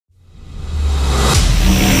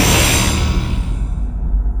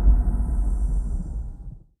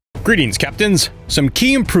Greetings, Captains! Some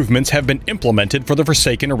key improvements have been implemented for the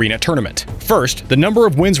Forsaken Arena Tournament. First, the number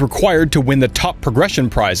of wins required to win the top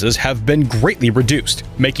progression prizes have been greatly reduced,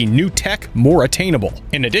 making new tech more attainable.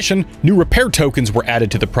 In addition, new repair tokens were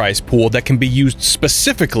added to the prize pool that can be used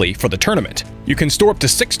specifically for the tournament. You can store up to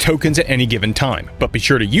 6 tokens at any given time, but be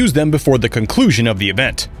sure to use them before the conclusion of the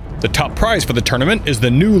event. The top prize for the tournament is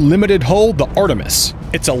the new limited hull, the Artemis.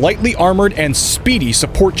 It's a lightly armored and speedy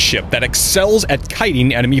support ship that excels at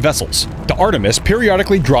kiting enemy vessels. The Artemis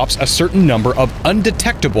periodically drops a certain number of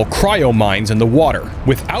undetectable cryo mines in the water.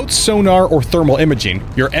 Without sonar or thermal imaging,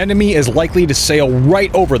 your enemy is likely to sail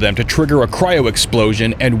right over them to trigger a cryo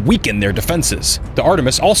explosion and weaken their defenses. The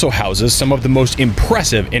Artemis also houses some of the most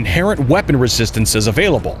impressive inherent weapon resistances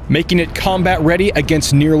available, making it combat ready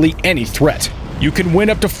against nearly any threat. You can win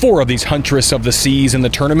up to 4 of these Huntress of the Seas in the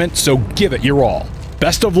tournament, so give it your all.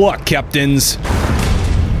 Best of luck, Captains!